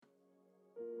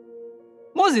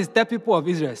Moses tell people of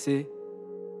Israel, say,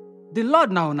 the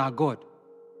Lord na una God.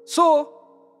 So,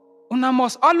 una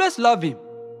must always love him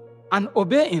and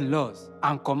obey him laws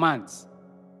and commands.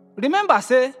 Remember,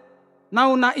 say, na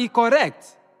una e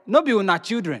correct, no be una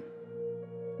children.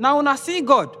 Na una see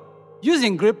God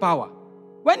using great power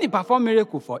when he perform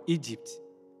miracle for Egypt.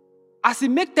 As he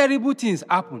make terrible things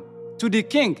happen to the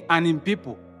king and him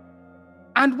people.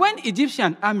 And when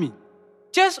Egyptian army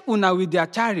chase una with their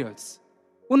chariots,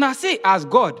 una see as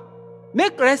God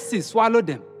make Red Sea swallow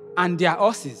them and their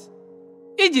horses.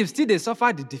 Egypt still dey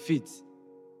suffer the defeat.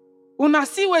 Una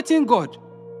see wetin God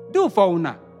do for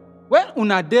una when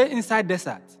una dey inside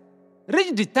desert,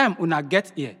 reach the time una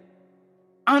get here.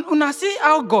 And una see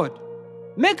how God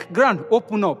make ground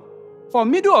open up for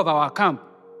middle of our camp,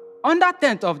 under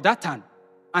tent of Dathan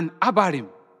and Abiram,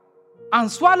 and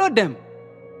swallow them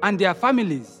and their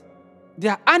families,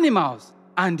 their animals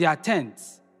and their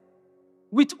tents.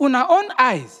 With una own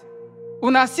eyes,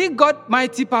 una see God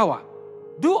mighty power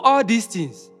do all these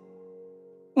things.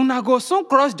 Una go soon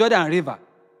cross Jordan River,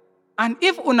 and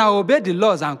if una obey the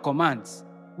laws and commands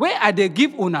wey I dey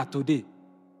give una today,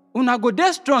 una go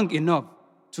dey strong enough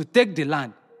to take the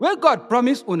land wey God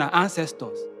promised una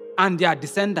ancestors and their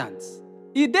descendants.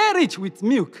 E dey rich with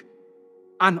milk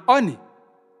and honey,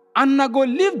 and una go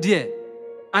live there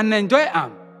and enjoy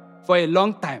am for a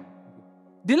long time.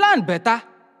 The land better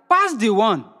pass the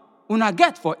one una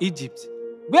get for Egypt,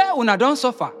 where una don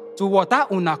suffer to water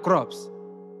una crops.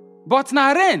 But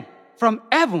na rain from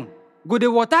heaven go dey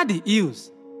water the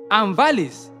hills and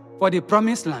valleys for the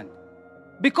promised land.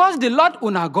 Because the Lord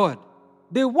una God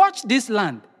dey watch this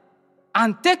land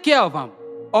and take care of am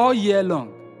all year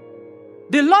long.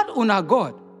 The Lord una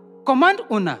God command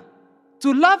una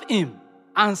to love him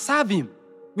and serve him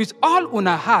with all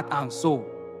una heart and soul.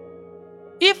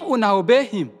 If una obey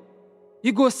him,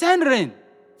 he go send rain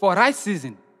for right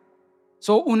season,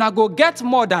 so una go get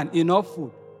more than enough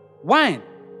food, wine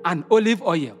and olive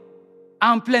oil,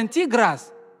 and plenty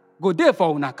grass go dey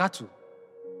for una cattle.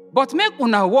 But make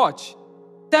una watch,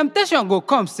 temptation go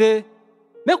come say,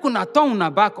 make una turn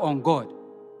una back on God.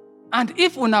 And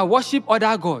if una worship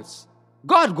other gods,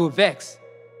 God go vex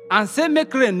and say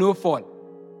make rain no fall.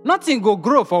 Nothing go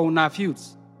grow for una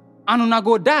fields, and una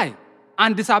go die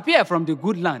and disappear from the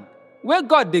good land where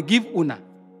God dey give una.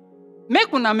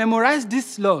 Make una memorize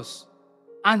these laws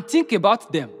and think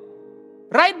about them.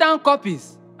 Write down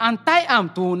copies and tie am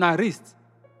to una wrist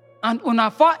and una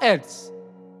foreheads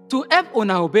to help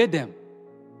una obey them.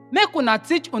 Make una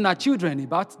teach una children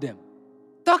about them.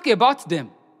 Talk about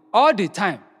them all the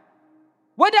time.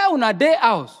 Whether una dey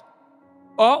house,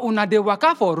 or una dey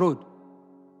waka for road,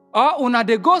 or una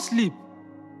dey go sleep,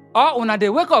 or una dey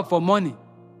wake up for morning,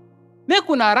 make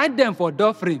una write them for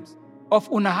door frames of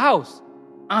una house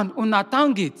and una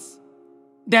town gates.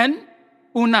 Then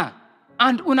una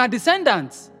and una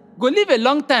descendants go live a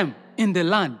long time in the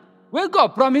land where God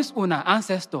promised una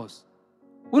ancestors.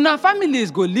 Una families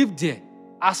go live there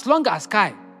as long as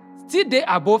sky still dey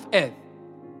above earth.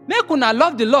 Make una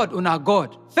love the Lord una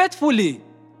God faithfully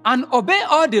and obey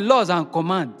all the laws and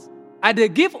commands I dey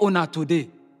give una today.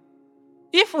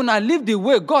 If una live the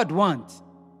way God wants,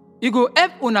 he go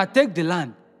help una take the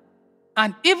land.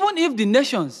 And even if the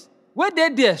nations wey dey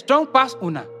there strong pass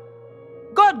una,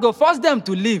 God go force them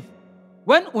to leave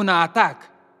when una attack.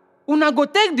 Una go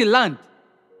take the land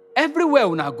everywhere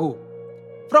una go.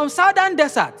 From southern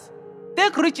desert,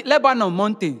 take reach Lebanon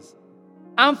mountains,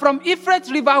 and from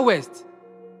Euphrates river west,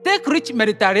 take reach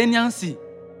Mediterranean Sea.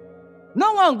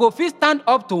 No one go fit stand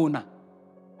up to una.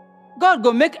 God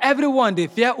go make everyone dey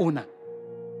fear una,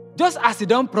 just as he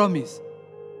don promise.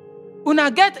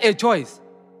 Una get a choice.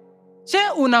 Shey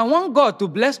una want God to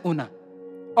bless una,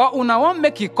 or una want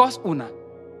make he curse una?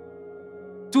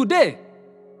 Today,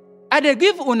 I dey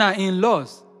give una in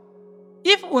laws.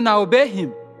 If una obey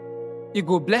him, he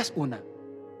go bless una.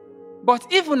 But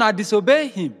if una disobey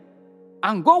him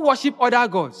and go worship other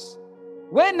gods,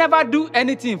 wey never do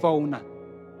anything for una,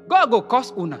 God go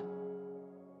curse una.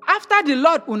 After the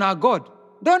Lord una God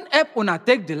don help una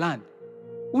take the land,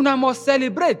 una must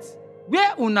celebrate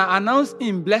where una announce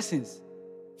him blessings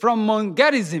from Mount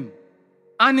Gerizim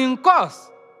and in curse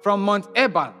from Mount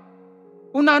Ebal.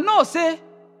 Una know say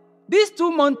these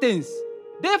two mountains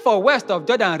dey for west of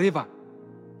Jordan River,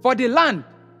 for the land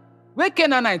wey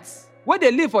Canaanites wey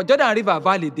dey live for Jordan River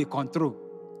Valley dey control.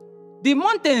 The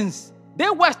mountains dey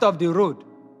west of the road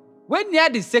wey near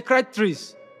the sacred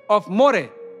trees of Moreh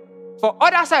for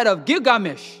other side of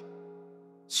Gilgamesh.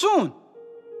 Soon,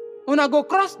 una go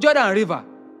cross Jordan River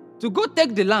to go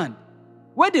take the land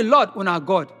wey the Lord una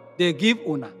God dey give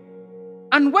una.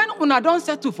 And when una don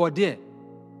settle for there,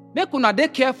 make una dey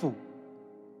careful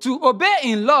to obey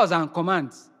in laws and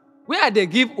commands wey I dey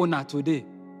give una today.